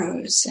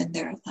sorrows in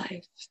their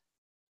life.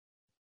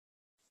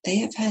 They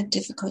have had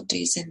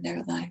difficulties in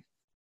their life.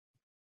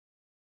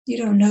 You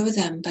don't know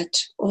them,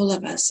 but all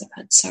of us have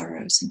had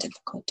sorrows and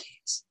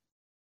difficulties.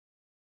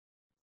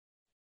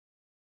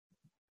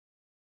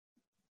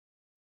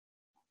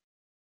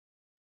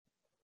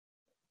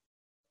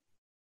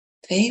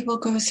 They will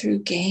go through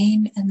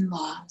gain and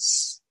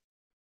loss.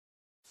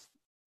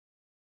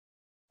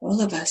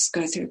 All of us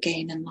go through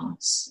gain and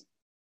loss.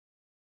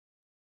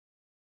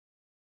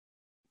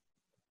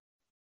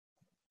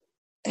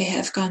 They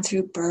have gone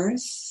through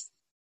birth.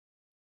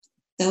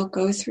 They'll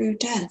go through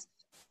death.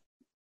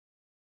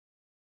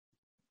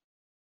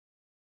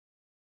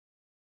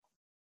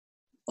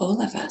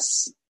 All of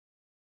us,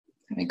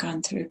 having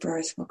gone through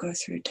birth, will go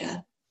through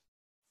death.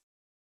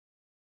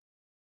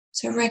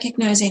 So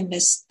recognizing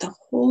this, the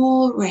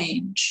whole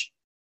range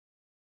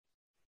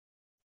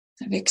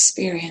of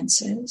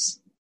experiences.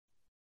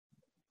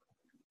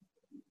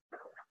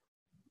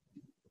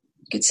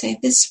 You could say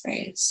this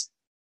phrase.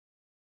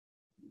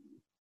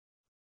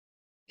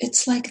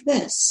 It's like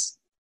this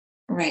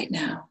right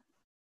now.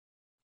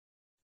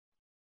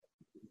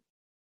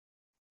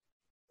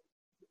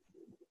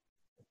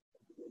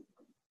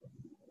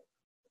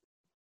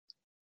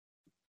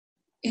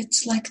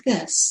 It's like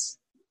this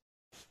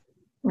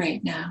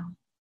right now.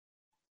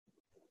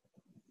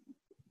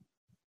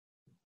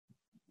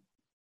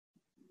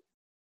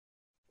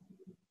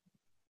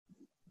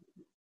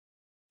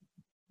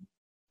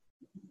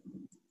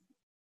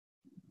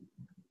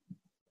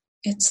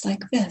 It's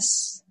like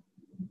this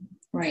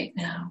right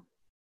now.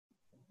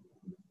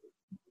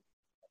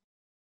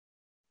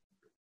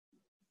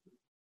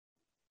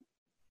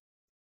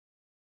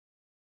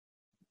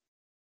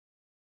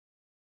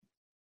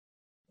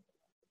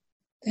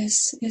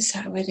 This is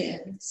how it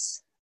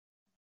is.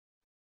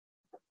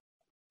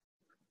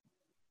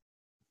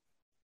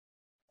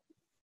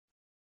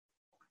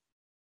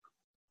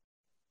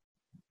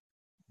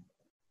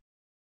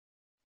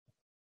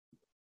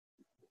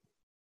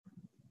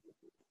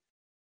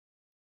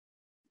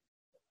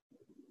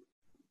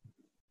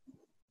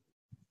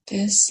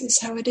 This is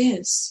how it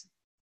is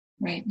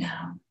right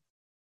now.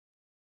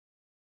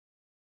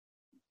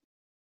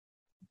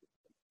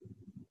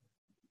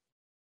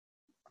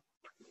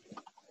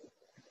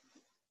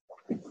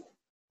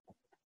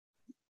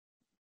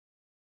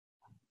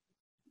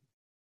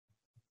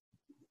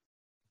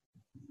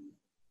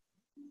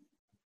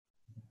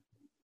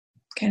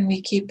 Can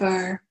we keep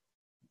our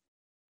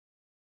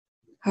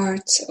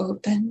hearts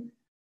open?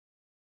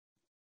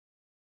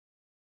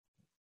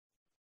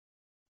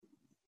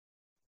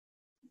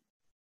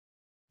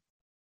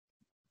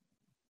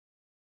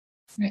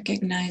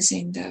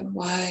 Recognizing the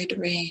wide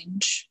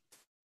range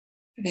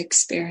of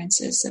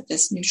experiences that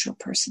this neutral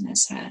person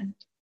has had.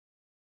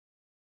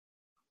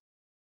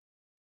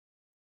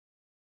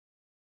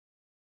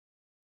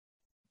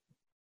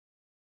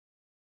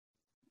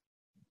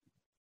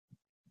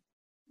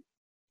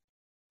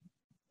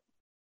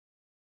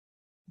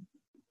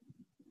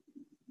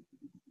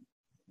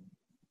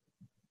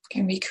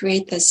 Can we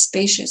create this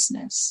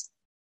spaciousness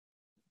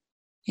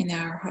in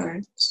our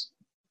hearts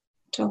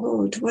to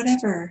hold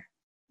whatever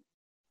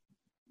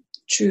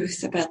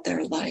truth about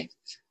their life,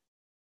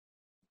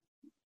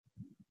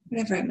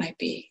 whatever it might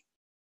be?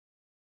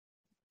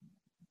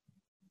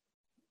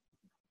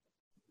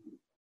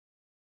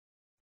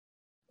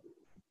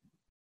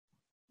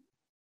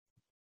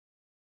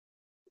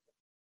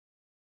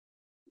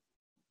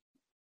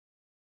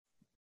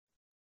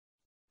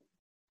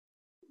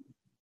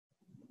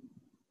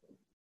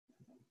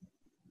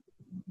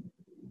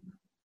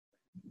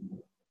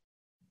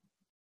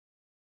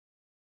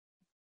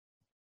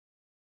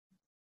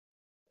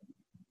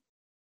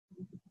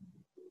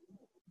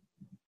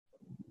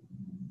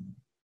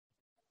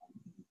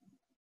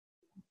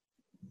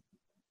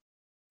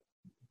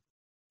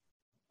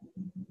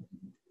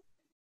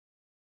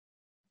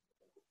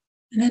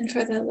 And then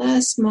for the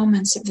last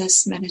moments of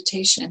this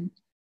meditation,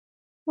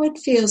 what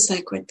feels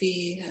like would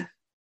be a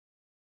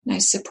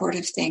nice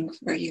supportive thing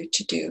for you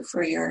to do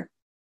for your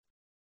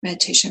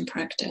meditation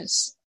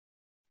practice?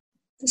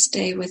 This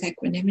day with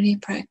equanimity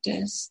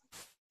practice,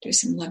 do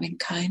some loving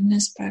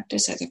kindness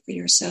practice, either for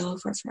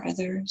yourself or for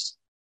others.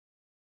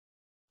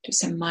 Do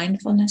some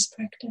mindfulness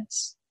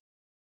practice.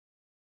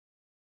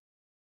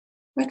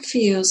 What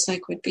feels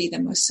like would be the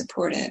most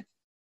supportive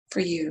for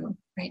you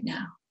right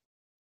now?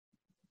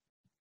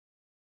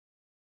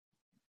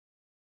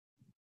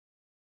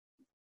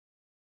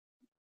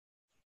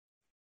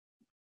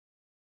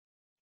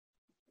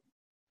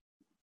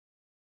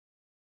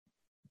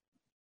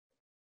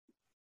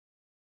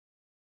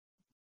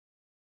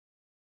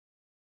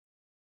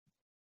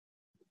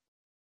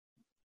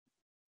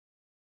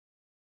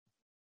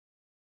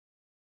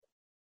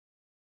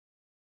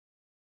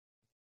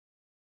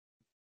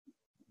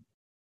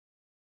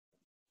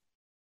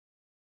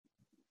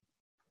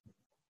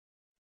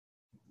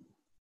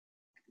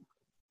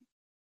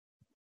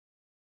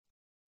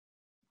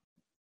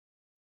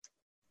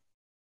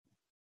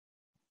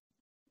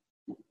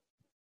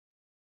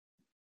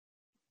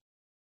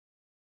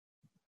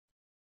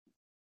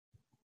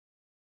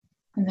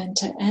 And then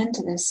to end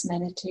this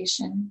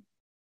meditation,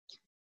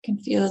 you can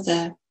feel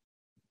the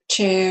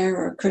chair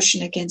or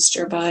cushion against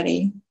your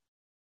body.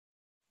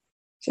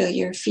 Feel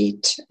your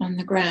feet on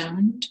the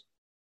ground.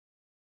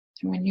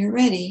 And when you're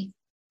ready,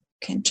 you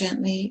can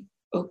gently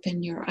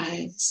open your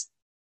eyes.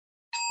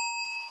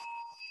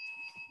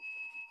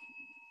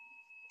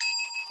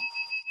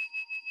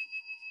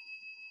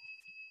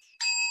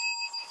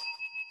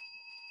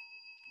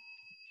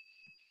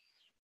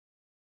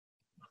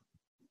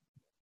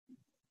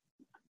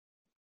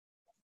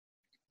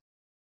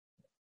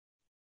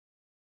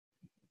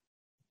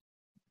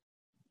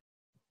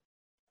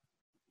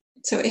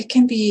 So it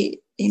can be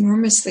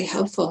enormously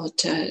helpful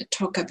to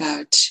talk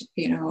about,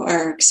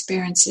 our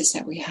experiences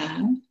that we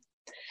have.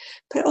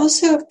 But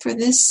also for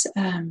this,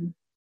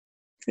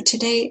 for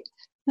today,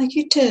 I'd like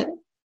you to,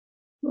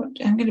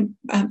 I'm going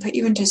to put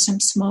you into some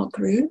small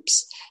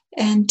groups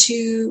and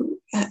to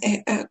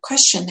a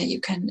question that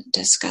you can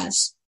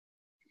discuss.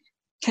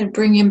 Kind of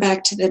bringing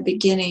back to the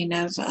beginning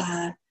of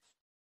the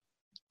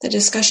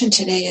discussion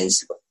today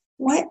is,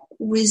 what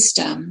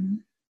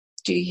wisdom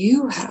do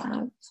you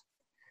have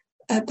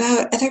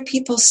about other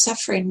people's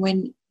suffering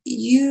when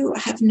you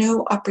have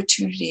no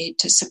opportunity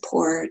to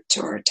support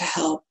or to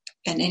help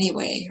in any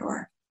way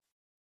or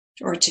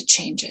to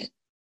change it?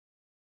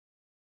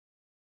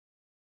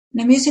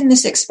 And I'm using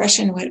this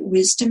expression, what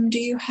wisdom do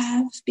you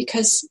have?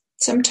 Because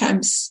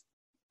sometimes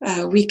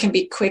we can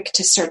be quick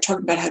to start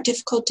talking about how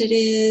difficult it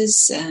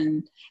is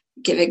and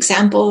give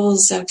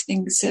examples of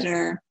things that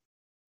are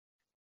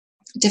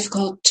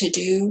difficult to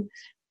do.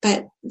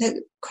 But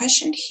the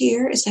question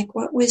here is like,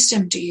 what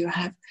wisdom do you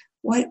have?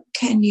 What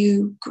can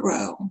you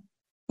grow?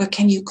 What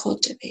can you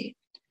cultivate?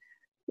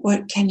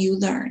 What can you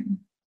learn?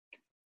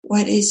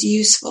 What is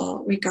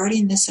useful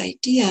regarding this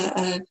idea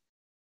of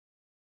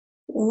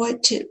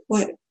what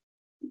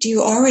do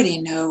you already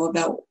know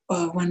about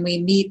when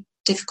we meet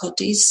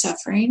difficulties,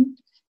 suffering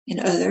in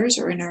others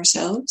or in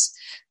ourselves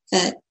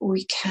that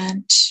we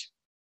can't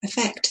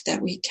affect,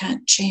 that we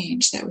can't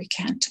change, that we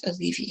can't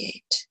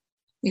alleviate?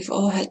 We've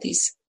all had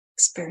these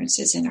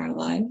experiences in our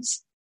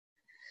lives.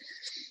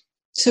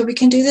 So we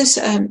can do this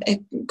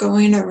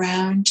going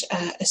around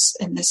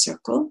in the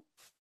circle.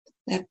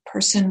 The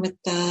person with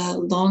the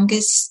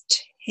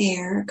longest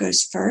hair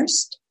goes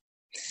first.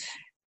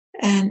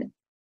 And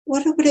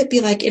what would it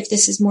be like if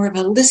this is more of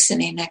a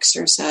listening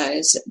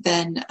exercise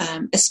than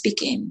a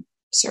speaking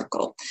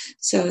circle?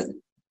 So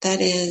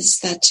that is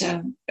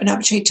an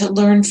opportunity to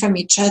learn from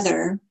each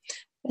other.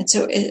 And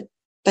so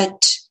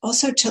but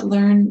also to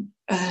learn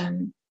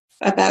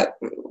about,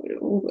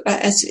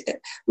 as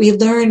we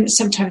learn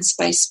sometimes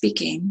by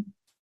speaking.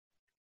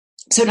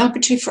 So an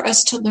opportunity for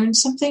us to learn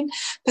something,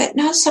 but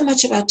not so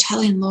much about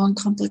telling long,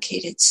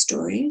 complicated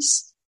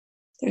stories.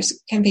 There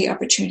can be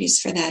opportunities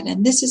for that.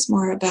 And this is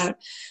more about,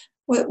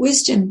 what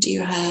wisdom do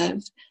you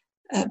have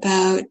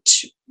about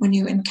when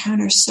you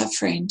encounter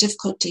suffering,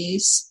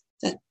 difficulties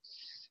that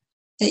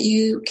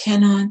you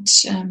cannot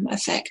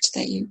affect,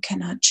 that you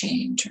cannot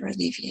change or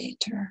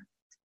alleviate or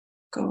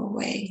go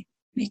away,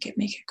 make it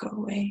go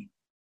away.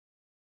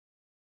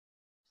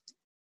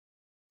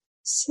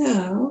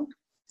 So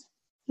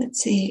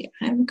let's see,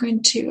 I'm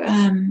going to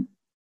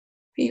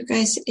put you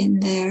guys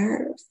in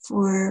there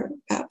for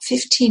about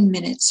 15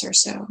 minutes or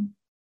so.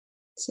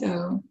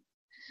 So,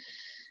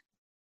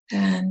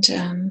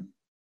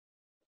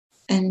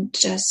 and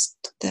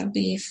just there'll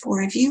be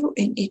 4 of you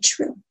in each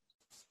room.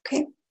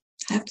 Okay,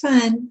 have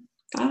fun.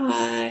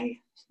 Bye.